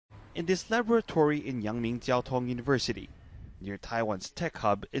In this laboratory in Yangming Jiaotong University, near Taiwan's tech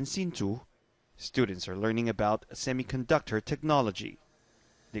hub in Hsinchu, students are learning about semiconductor technology.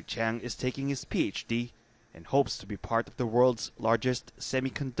 Nick Chang is taking his PhD and hopes to be part of the world's largest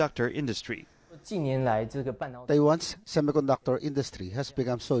semiconductor industry. Taiwan's semiconductor industry has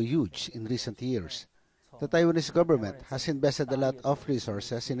become so huge in recent years. The Taiwanese government has invested a lot of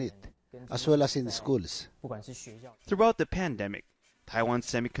resources in it, as well as in schools. Throughout the pandemic, Taiwan's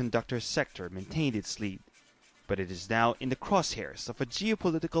semiconductor sector maintained its lead, but it is now in the crosshairs of a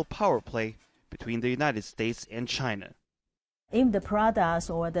geopolitical power play between the United States and China. If the products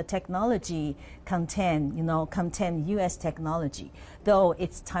or the technology contain U.S. technology, though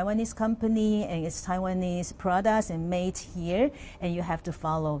it's Taiwanese company and it's Taiwanese products and made here, and you have to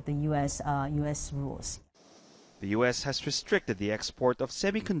follow the U.S. rules. The U.S. has restricted the export of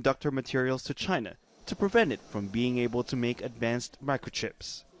semiconductor materials to China to prevent it from being able to make advanced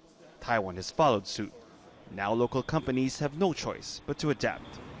microchips. Taiwan has followed suit. Now local companies have no choice but to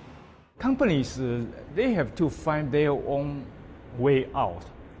adapt. Companies, they have to find their own way out.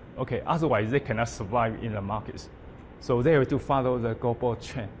 Okay, otherwise they cannot survive in the markets. So they have to follow the global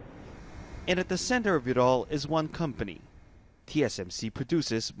trend. And at the center of it all is one company. TSMC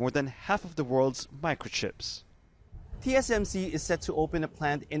produces more than half of the world's microchips. TSMC is set to open a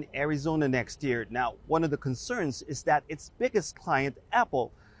plant in Arizona next year. Now, one of the concerns is that its biggest client,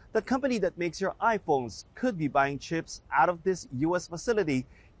 Apple, the company that makes your iPhones, could be buying chips out of this U.S. facility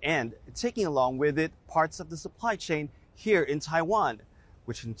and taking along with it parts of the supply chain here in Taiwan,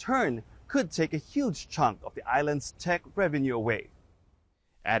 which in turn could take a huge chunk of the island's tech revenue away.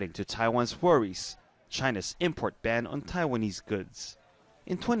 Adding to Taiwan's worries, China's import ban on Taiwanese goods.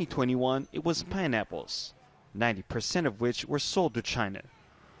 In 2021, it was pineapples, 90% of which were sold to China.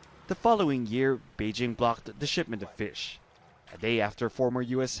 The following year, Beijing blocked the shipment of fish, a day after former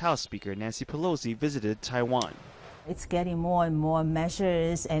U.S. House Speaker Nancy Pelosi visited Taiwan. It's getting more and more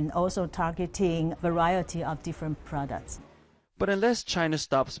measures and also targeting a variety of different products. But unless China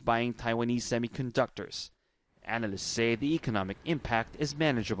stops buying Taiwanese semiconductors, analysts say the economic impact is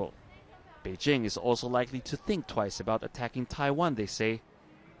manageable. Beijing is also likely to think twice about attacking Taiwan, they say,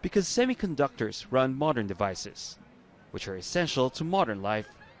 because semiconductors run modern devices, which are essential to modern life,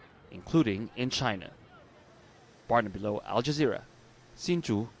 including in China. Barnaby Low, Al Jazeera,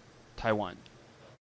 Hsinchu, Taiwan.